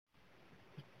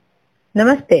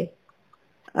नमस्ते।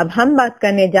 अब हम बात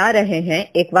करने जा रहे हैं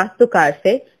एक वास्तुकार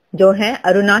से जो हैं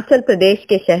अरुणाचल प्रदेश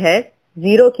के शहर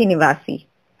जीरो की निवासी।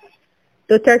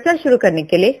 तो चर्चा शुरू करने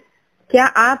के लिए क्या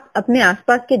आप अपने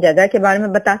आसपास की जगह के बारे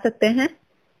में बता सकते हैं?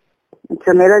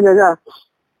 अच्छा,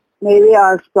 मेरे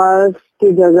आसपास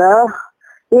की जगह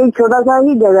एक छोटा सा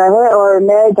ही जगह है और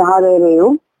मैं जहाँ रह रही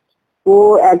हूँ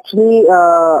वो एक्चुअली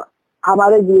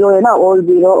हमारे जीरो है ना, और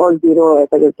जीरो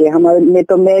ऐसा करके हमारे में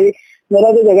तो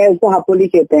मेरा जो जगह है उसको हापोली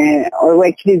कहते हैं और वो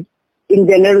एक्चुअली इन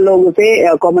जनरल लोग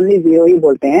उसे कॉमनली जीरो ही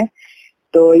बोलते हैं।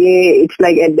 तो ये it's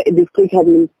like district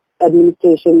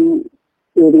administration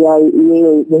area, ये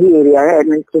यही एरिया है,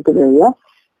 एडमिनिस्ट्रेटिव एरिया।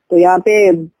 तो यहाँ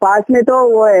पे पास में तो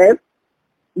वो है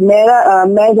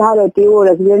मैं जहाँ रहती हूँ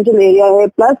रेजिडेंशियल एरिया है,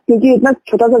 प्लस क्योंकि इतना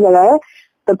छोटा सा जगह है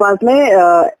तो पास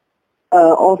में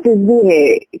ऑफिस भी है,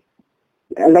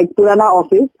 लाइक पुराना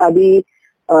ऑफिस। अभी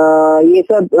ये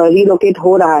सब रीलोकेट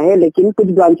हो रहा है लेकिन कुछ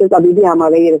ब्रांचेस अभी भी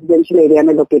हमारे ये रेजिडेंशियल एरिया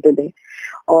में लोकेटेड है।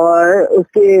 और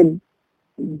उसके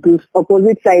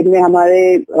अपोजिट साइड में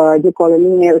हमारे जो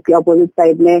कॉलोनी है उसके अपोजिट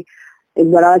साइड में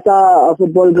एक बड़ा सा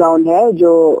फुटबॉल ग्राउंड है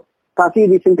जो काफी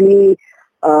रिसेंटली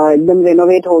एकदम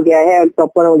रेनोवेट हो गया है और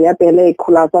प्रॉपर हो गया। पहले एक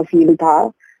खुला सा फील्ड था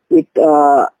विथ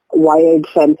वायर्ड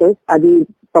फेंसेस, अभी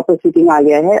प्रॉपर सीटिंग आ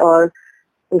गया है। और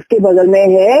उसके बगल में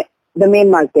है द मेन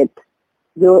मार्केट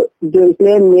जो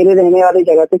इसलिए मेरे रहने वाली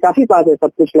जगह से काफी पास है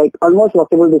सब कुछ, लाइक ऑलमोस्ट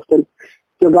वॉकेबल डिस्टेंस,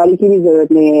 जो गाड़ी की भी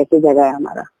जरूरत नहीं है, ऐसी जगह है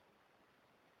हमारा।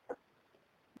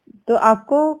 तो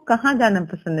आपको कहाँ जाना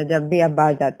पसंद है जब भी आप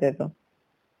बाहर जाते हैं? तो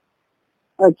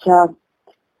अच्छा,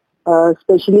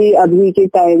 स्पेशली अभी के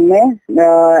टाइम में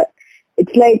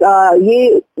इट्स लाइक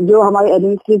ये जो हमारे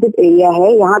एडमिनिस्ट्रेटिव एरिया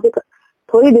है यहाँ पे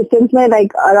थोड़ी डिस्टेंस में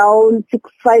लाइक अराउंड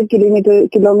 6-5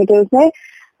 किलोमीटर में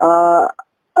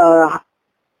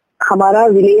हमारा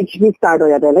विलेज भी स्टार्ट हो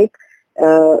जाता है। लाइक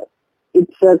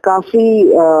इट्स काफी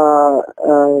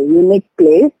यूनिक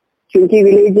प्लेस क्योंकि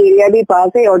विलेज एरिया भी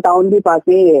पास है और टाउन भी पास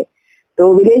में ही है।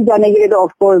 तो विलेज जाने के लिए तो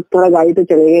ऑफ कोर्स थोड़ा गाड़ी तो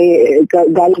चलेगा,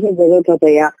 गाड़ी की जरूरत होता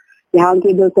है। यहाँ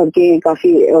की जो सड़कें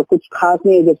काफी कुछ खास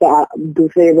नहीं है जैसे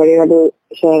दूसरे बड़े बड़े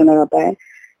शहर में होता है।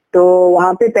 तो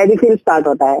वहाँ पे पैडी फील्ड स्टार्ट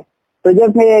होता है। तो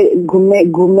जब मैं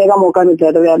घूमने का मौका मिलता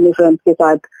है तो मैं अपने फ्रेंड्स के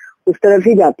साथ उस तरफ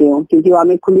ही जाती हूँ क्योंकि वहाँ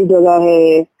में खुली जगह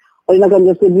है और इतना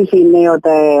कंजस्टेड भी फील नहीं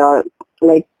होता है और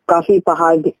लाइक काफी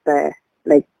पहाड़ दिखता है।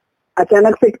 लाइक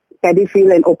अचानक से paddy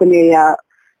field and open area,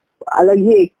 अलग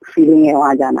ही एक फीलिंग है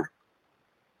वहाँ जाना।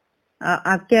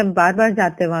 आप क्या बार बार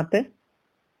जाते हैं वहाँ पे?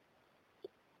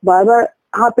 बार बार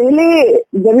हाँ, पहले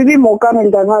जब भी मौका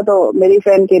मिलता था तो मेरी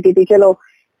फ्रेंड कहती थी चलो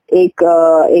एक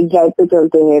ड्राइव पे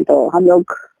चलते हैं। तो हम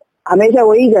लोग हमेशा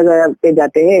वही जगह पे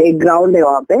जाते हैं। एक ग्राउंड है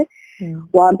वहाँ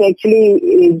पे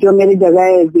एक्चुअली जो मेरी जगह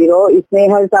है जीरो, इसमें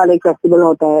हर साल एक फेस्टिवल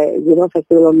होता है, जीरो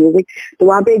फेस्टिवल ऑफ म्यूजिक। तो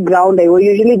वहाँ पे एक ग्राउंड है, वो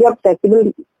यूजुअली जब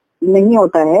फेस्टिवल नहीं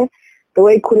होता है तो वो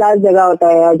एक खुला जगह होता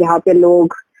है जहाँ पे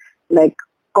लोग लाइक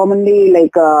कॉमनली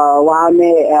लाइक वहाँ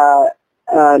में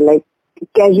लाइक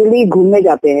कैजुअली घूमने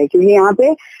जाते हैं क्योंकि यहाँ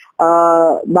पे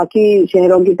बाकी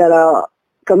शहरों की तरह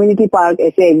कम्युनिटी पार्क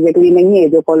ऐसे एग्जैक्टली नहीं है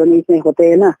जो कॉलोनीज में होते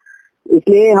हैं ना।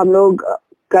 इसलिए हम लोग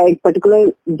का एक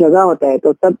पर्टिकुलर जगह होता है।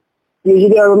 तो तब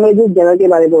यूजुअली, और मैं जिस जगह के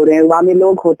बारे में बोल रहे हैं वहाँ में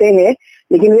लोग होते हैं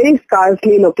लेकिन वेरी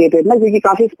स्कार्सली लोकेटेड ना, क्योंकि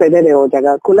काफी स्प्रेडेड है वो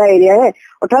जगह, खुला एरिया है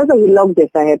और थोड़ा सा हिलॉक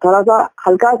जैसा है, थोड़ा सा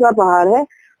हल्का सा पहाड़ है।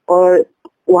 और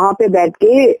वहाँ पे बैठ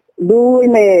के दूर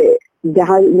में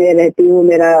जहाँ मैं रहती हूँ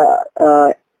मेरा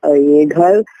ये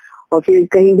घर, और फिर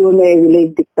कहीं दूर में विलेज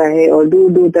दिखता है और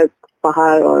दूर दूर तक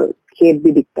पहाड़ और खेत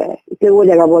भी दिखता है। इसलिए वो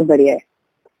जगह बहुत बढ़िया है।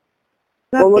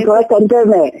 वो थोड़ा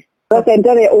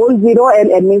सेंटर है, old Ziro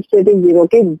and administrative Ziro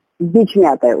के बीच में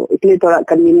आता है वो, इसलिए थोड़ा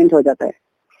कन्वीनियंट हो जाता है।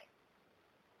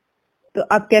 तो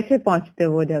आप कैसे पहुंचते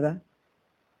हो वो जगह?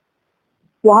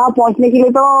 वहाँ पहुंचने के लिए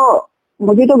तो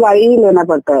मुझे तो गाड़ी ही लेना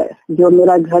पड़ता है। जो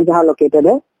मेरा घर जहाँ लोकेटेड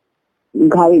है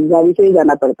गाड़ी से ही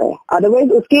जाना पड़ता है।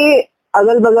 अदरवाइज उसके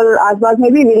अगल बगल आसपास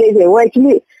में भी विलेज है। वो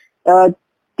एक्चुअली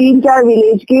 3-4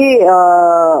 विलेज के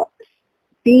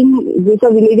 3 जैसा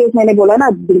विलेजेस मैंने बोला ना,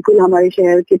 बिल्कुल हमारे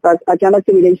शहर के पास अचानक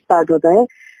से विलेज स्टार्ट होता है।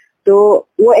 तो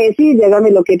वो ऐसी जगह में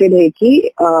लोकेटेड है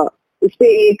कि उस पे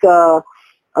एक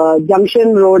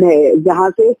जंक्शन रोड है जहाँ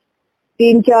से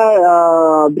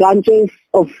 3-4 ब्रांचेस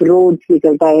ऑफ रोड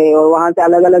निकलता है और वहां से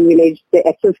अलग अलग विलेज से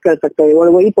एक्सेस कर सकते हैं और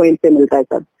वही पॉइंट पे मिलता है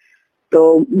सब। तो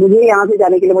मुझे यहाँ से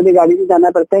जाने के लिए मुझे गाड़ी से जाना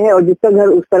पड़ता है और जिसका घर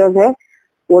उस तरफ है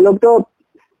वो लोग तो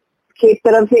खेत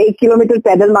तरफ से 1 किलोमीटर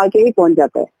पैदल मार के ही पहुंच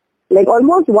जाता है। लाइक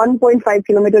ऑलमोस्ट 1.5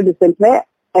 किलोमीटर डिस्टेंस में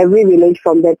every village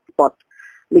from that spot.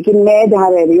 लेकिन मैं जहाँ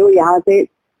रह रही हूँ यहाँ से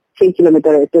 6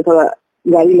 किलोमीटर है, तो थोड़ा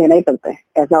गाड़ी लेना ही पड़ता है,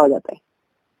 ऐसा हो जाता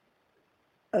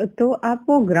है। तो आप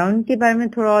वो ग्राउंड के बारे में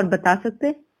थोड़ा और बता सकते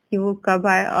हैं? कि वो कब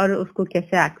आए और उसको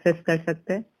कैसे एक्सेस कर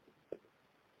सकते हैं?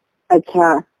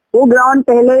 अच्छा, वो ग्राउंड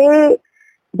पहले,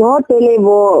 बहुत पहले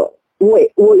वो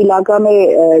इलाका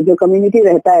में जो कम्युनिटी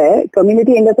रहता है,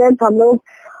 कम्युनिटी इन द सेंस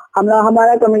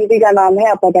हमारा कम्युनिटी का नाम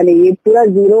है, पता नहीं, ये पूरा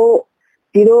जीरो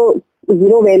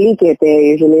वैली कहते हैं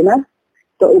यूजुअली ना,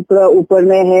 तो ऊपर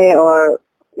में है और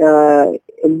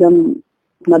एकदम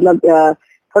मतलब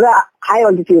थोड़ा हाई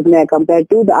ऑल्टीट्यूड में compare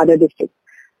to the other district.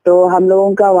 तो हम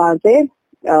लोगों का वहां से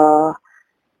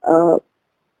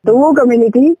तो वो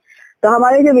कम्युनिटी, तो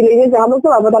हमारे जो विलेजेस, हम लोग तो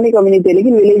आबादी कम्युनिटी है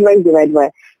लेकिन विलेज वाइज डिवाइड हुआ है।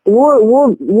 तो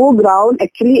वो ग्राउंड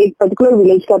एक्चुअली एक पर्टिकुलर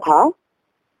विलेज का था,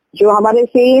 जो हमारे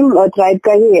सेम ट्राइब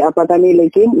का ही है, पता नहीं,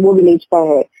 लेकिन वो विलेज का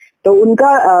है। तो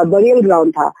उनका बरियल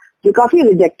ग्राउंड था जो काफी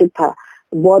रिजेक्टेड था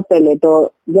बहुत पहले।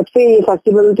 तो जब से ये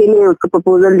फेस्टिवल के लिए उसको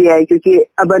प्रपोजल दिया है, क्योंकि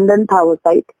अबंडन था वो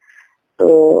साइट,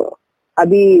 तो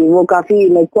अभी वो काफी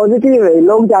लाइक पॉजिटिव है।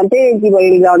 लोग जानते हैं कि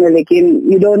बरियल ग्राउंड है, लेकिन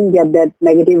you don't get that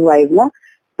negative vibe ना।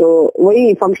 तो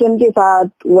वही फंक्शन के साथ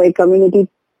वो एक कम्युनिटी,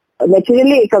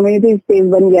 नेचुरली एक कम्युनिटी स्पेस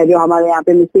बन गया जो हमारे यहाँ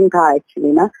पे मिसिंग था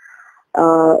एक्चुअली ना।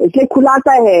 इसलिए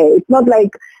खुलासा है, इट्स नॉट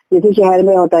लाइक जैसे शहर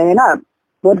में होता है ना,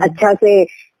 बहुत अच्छा से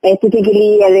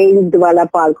एस्थेटिकली अरेंज्ड वाला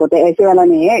पार्क होता है, ऐसे वाला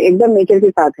नहीं है, एकदम नेचर के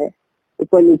साथ है,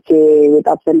 ऊपर नीचे विद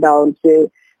अप्स एंड डाउन से।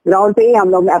 ग्राउंड पे ही हम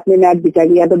लोग अपने मैट बिछा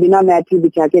के या तो बिना मैट ही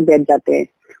बिछा के बैठ जाते हैं।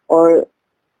 और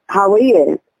हाँ वही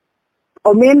है।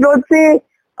 और मेन रोड से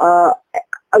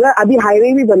अगर अभी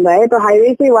हाईवे भी बन रहा है तो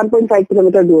हाईवे से 1.5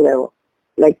 किलोमीटर दूर है वो।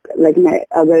 लाइक मैं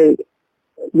अगर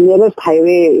नियरेस्ट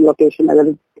हाईवे लोकेशन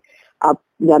अगर आप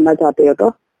जानना चाहते हो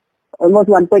तो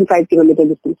ऑलमोस्ट 1.5 किलोमीटर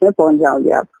डिस्टेंस में पहुंच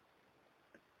जाओगे आप।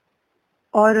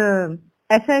 और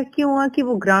ऐसा क्यों हुआ कि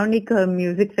वो ग्राउंड एक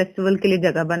म्यूजिक फेस्टिवल के लिए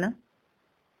जगह बना?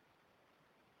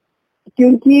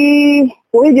 क्योंकि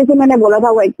वही जैसे मैंने बोला था,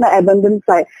 वो इतना एबंडेंस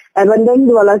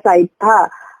वाला साइट था,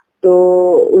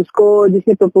 तो उसको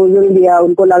जिसने प्रपोजल दिया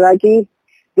उनको लगा कि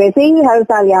वैसे ही हर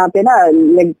साल यहाँ पे ना,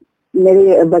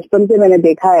 मेरे बचपन से मैंने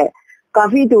देखा है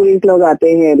काफी टूरिस्ट लोग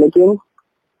आते हैं, लेकिन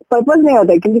पर्पस नहीं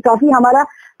होता है, क्योंकि काफी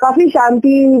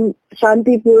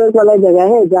शांतिपूर्वक वाला जगह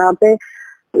है जहाँ पे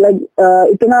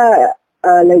इतना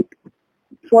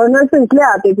फॉरेनर्स तो इसलिए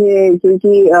आते थे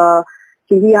क्योंकि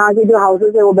यहाँ के जो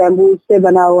हाउसेस है वो बैम्बू से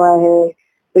बना हुआ है,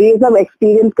 तो ये सब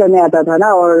एक्सपीरियंस करने आता था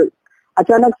ना। और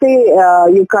अचानक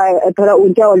से थोड़ा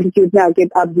ऊंचा ऑल्टीट्यूड में आके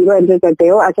आप जीरो एंटर करते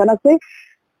हो, अचानक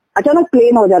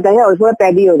प्लेन हो जाता है और थोड़ा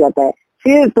पैडी हो जाता है,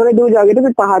 फिर थोड़े दूर जाओगे तो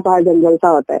फिर पहाड़ जंगल सा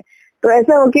होता है। तो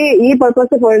ऐसा हो कि ये पर्पज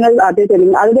से फॉरेनर्स आते थे,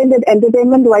 लेकिन अदर देन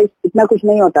एंटरटेनमेंट वाइज इतना कुछ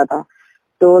नहीं होता था।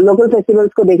 तो लोकल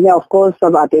फेस्टिवल्स को देखने ऑफ कोर्स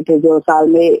सब आते थे, जो साल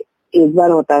में एक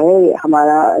बार होता है,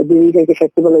 हमारा दिल्ली का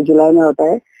फेस्टिवल जुलाई में होता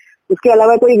है। उसके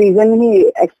अलावा कोई रीजन ही,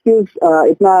 एक्सक्यूज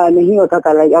इतना नहीं होता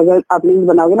था। लाइक अगर आप लिस्ट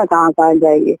बनाओगे ना कहाँ कहाँ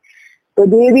जाएंगे, तो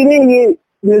धीरे धीरे ये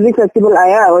म्यूजिक फेस्टिवल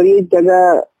आया और ये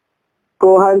जगह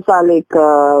को हर साल एक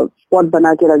स्पॉट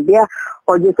बना के रख दिया।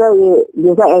 और जैसा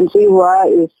एंट्री हुआ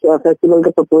इस फेस्टिवल का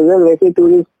प्रपोजल, वैसे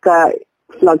टूरिस्ट का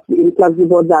इन्फ्लक्स भी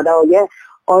बहुत ज्यादा हो गया।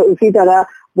 और उसी तरह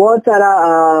बहुत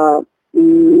सारा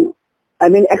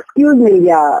एक्सक्यूज मिल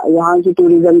गया यहाँ की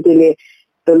टूरिज्म के लिए।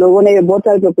 तो लोगों ने बहुत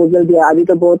सारे प्रपोजल दिया, अभी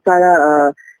तो बहुत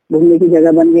सारा घूमने की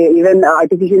जगह बन गई। इवन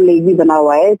आर्टिफिशियल लेक भी बना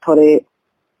हुआ है थोड़े,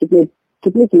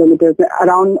 कितने किलोमीटर में,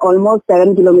 अराउंड ऑलमोस्ट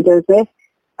 7 किलोमीटर में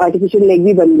आर्टिफिशियल लेक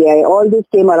भी बन गया है। All this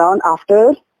came around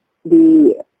after the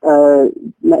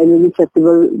music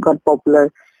festival got popular,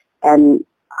 and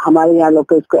हमारे यहाँ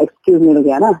लोकल्स को एक्सक्यूज मिल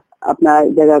गया ना अपना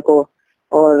जगह को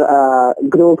और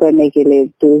ग्रो करने के लिए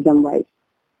टूरिज्म वाइज।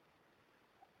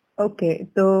 ओके,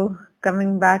 तो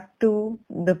coming back to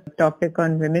the topic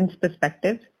on women's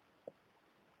perspective,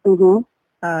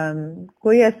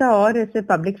 कोई ऐसा और ऐसे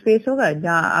पब्लिक स्पेस होगा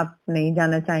जहाँ आप नहीं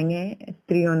जाना चाहेंगे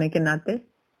स्त्री होने के नाते?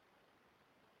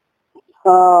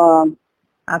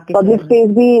 पब्लिक स्पेस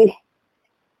भी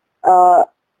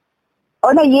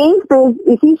और ना यही स्पेस,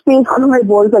 इसी स्पेस को मैं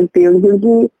बोल सकती हूँ,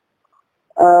 क्योंकि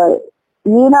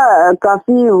ये ना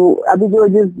काफी, अभी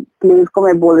जिस प्लेस को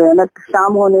मैं बोल रही हूँ ना,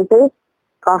 शाम होने से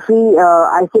काफी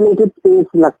आइसोलेटेड स्पेस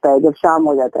लगता है जब शाम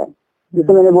हो जाता है।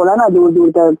 जैसे मैंने बोला ना, दूर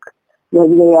दूर तक घर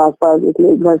के आसपास,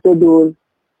 इसलिए घर से दूर,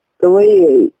 तो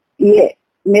वही ये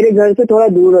मेरे घर से थोड़ा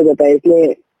दूर हो जाता है,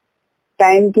 इसलिए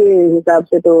टाइम के हिसाब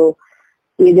से तो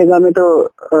ये जगह में तो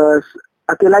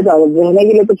अकेला जाओ, रहने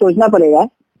के लिए तो सोचना पड़ेगा।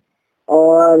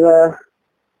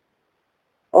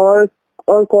 और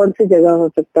कौन सी जगह हो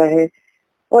सकता है?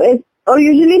 और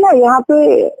यूजुअली ना यहाँ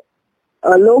पे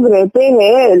लोग रहते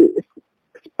हैं,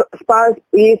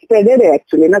 ये स्प्रेडेड है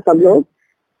एक्चुअली ना, सब लोग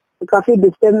काफी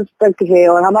डिस्टेंस तक है।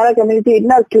 और हमारा कम्युनिटी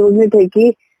इतना क्लोज नहीं है कि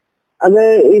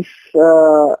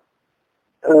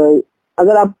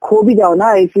अगर आप खो भी जाओ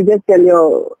ना, if you just tell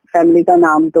your family का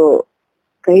नाम, तो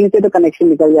कहीं से तो कनेक्शन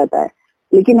निकल जाता है।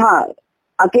 लेकिन हाँ,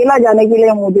 अकेला जाने के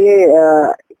लिए मुझे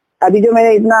अभी जो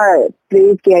मैंने इतना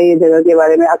प्रेज किया ये जगह के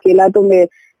बारे में, अकेला तो मैं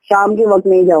शाम के वक्त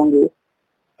नहीं जाऊंगी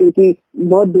क्योंकि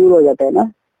बहुत दूर हो जाता है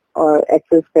ना, और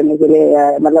एक्सेस करने के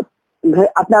लिए मतलब घर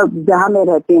अपना जहाँ मैं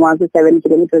रहती हूँ वहां से 7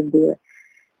 किलोमीटर दूर है,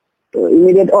 तो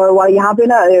इमीडिएट। और यहाँ पे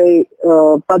ना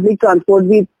पब्लिक ट्रांसपोर्ट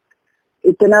भी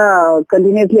इतना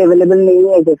कंटिन्यूसली अवेलेबल नहीं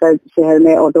है, जैसा शहर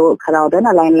में ऑटो खड़ा होता है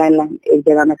ना, लाइन लाइन लाइन एक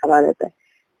जगह में खड़ा रहता है।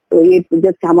 तो ये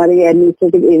जस्ट हमारे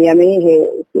एडमिनिस्ट्रेटिव एरिया में ही है,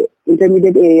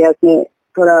 इंटरमीडिएट एरिया में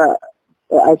थोड़ा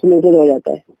आइसोलेटेड हो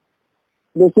जाता है।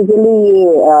 बेसिकली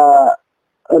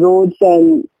ये रोड्स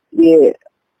एंड ये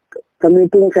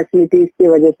कम्यूटिंग फैसिलिटीज की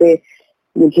वजह से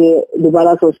मुझे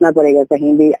दोबारा सोचना पड़ेगा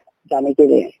कहीं भी जाने के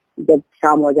लिए जब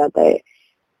शाम हो जाता है।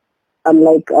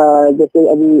 अनलाइक जैसे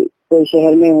अभी कोई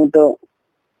शहर में हूँ तो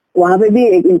वहाँ पे भी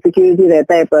एक इनसिक्योरिटी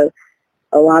रहता है, पर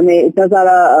वहाँ में इतना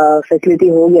सारा फैसिलिटी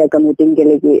हो गया कम्यूटिंग के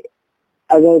लिए कि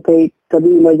अगर कोई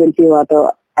कभी इमरजेंसी हुआ तो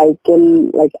I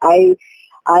can like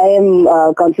I am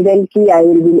confident कि I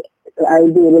will be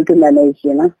able to manage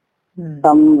you ना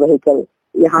सम व्हीकल।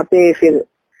 यहाँ पे फिर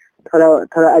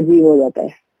थोड़ा अजीब हो जाता है।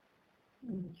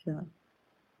 अच्छा,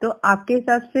 तो आपके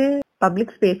हिसाब से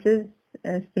पब्लिक स्पेसेस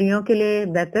स्त्रियों के लिए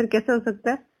बेहतर कैसे हो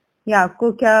सकता है, या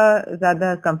आपको क्या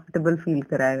ज्यादा कंफर्टेबल फील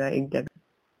कराएगा एक जगह?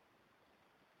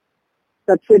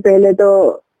 सबसे पहले तो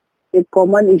एक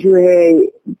कॉमन इशू है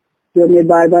जो मैं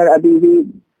बार बार अभी भी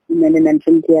मैंने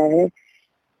मेंशन किया है,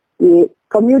 ये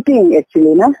कम्यूटिंग।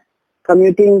 एक्चुअली ना,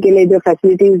 कम्यूटिंग के लिए जो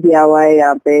फैसिलिटीज दिया हुआ है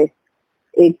यहाँ पे,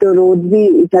 एक तो रोड भी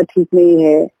इतना ठीक नहीं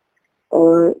है,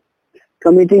 और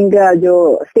कम्यूटिंग का जो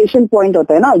स्टेशन पॉइंट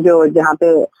होता है ना, जो जहाँ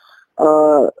पे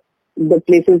the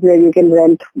places where you can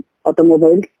rent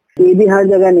automobile, ये भी हर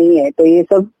जगह नहीं है। तो ये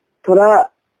सब थोड़ा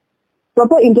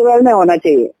प्रॉपर इंटरवल में होना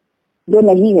चाहिए, जो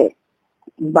नहीं है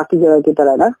बाकी जगह की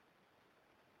तरह ना।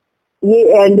 ये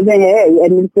एंड में है,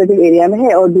 एडमिनिस्ट्रेटिव एरिया में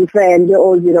है, और दूसरा एंड जो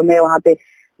और जीरो में, वहाँ पे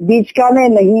बीच का में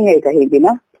नहीं है कहीं भी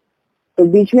ना। तो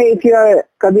बीच में इफ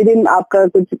कभी दिन आपका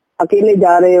कुछ अकेले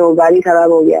जा रहे हो, गाड़ी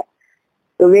खराब हो गया,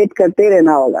 तो वेट करते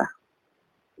रहना होगा।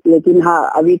 लेकिन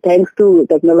हाँ, अभी थैंक्स टू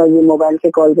टेक्नोलॉजी मोबाइल से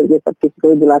कॉल करके सब किसी को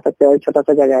भी बुला सकते हैं, छोटा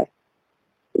सा जगह है।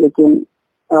 लेकिन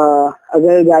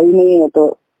अगर गाड़ी नहीं है तो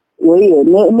वही है,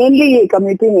 मेनली ये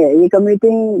कम्यूटिंग है। ये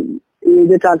कम्यूटिंग, ये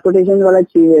जो ट्रांसपोर्टेशन वाला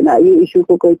चीज है ना, ये इशू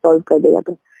को कोई सॉल्व कर देगा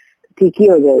तो ठीक ही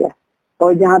हो जाएगा।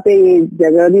 और जहाँ पे ये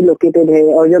जगह भी लोकेटेड है,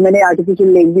 और जो मैंने आर्टिफिशियल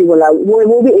लेक भी बोला,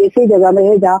 वो भी ऐसी जगह में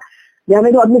है जहाँ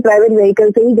में तो अपनी प्राइवेट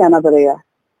व्हीकल से ही जाना पड़ेगा।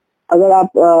 अगर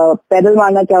आप पैदल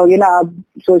मारना चाहोगे ना, आप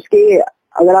सोच के,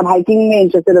 अगर आप हाइकिंग में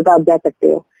इंटरेस्टेड हो तो आप जा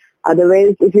सकते हो।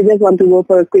 Otherwise if you just want to go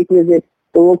for quick visit,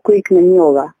 तो वो क्विक नहीं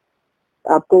होगा,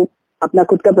 आपको अपना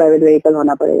खुद का प्राइवेट व्हीकल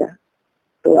होना पड़ेगा।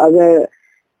 तो अगर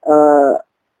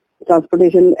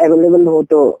ट्रांसपोर्टेशन अवेलेबल हो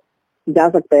तो जा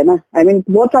सकते हैं ना। आई मीन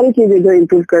बहुत सारी चीजें जो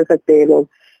इम्प्रूव कर सकते हैं लोग,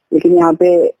 लेकिन यहाँ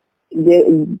पे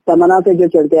तमन्ना से जो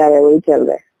चलते आ रहे हैं वही चल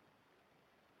रहा है।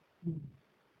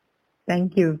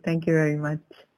 Thank you very much.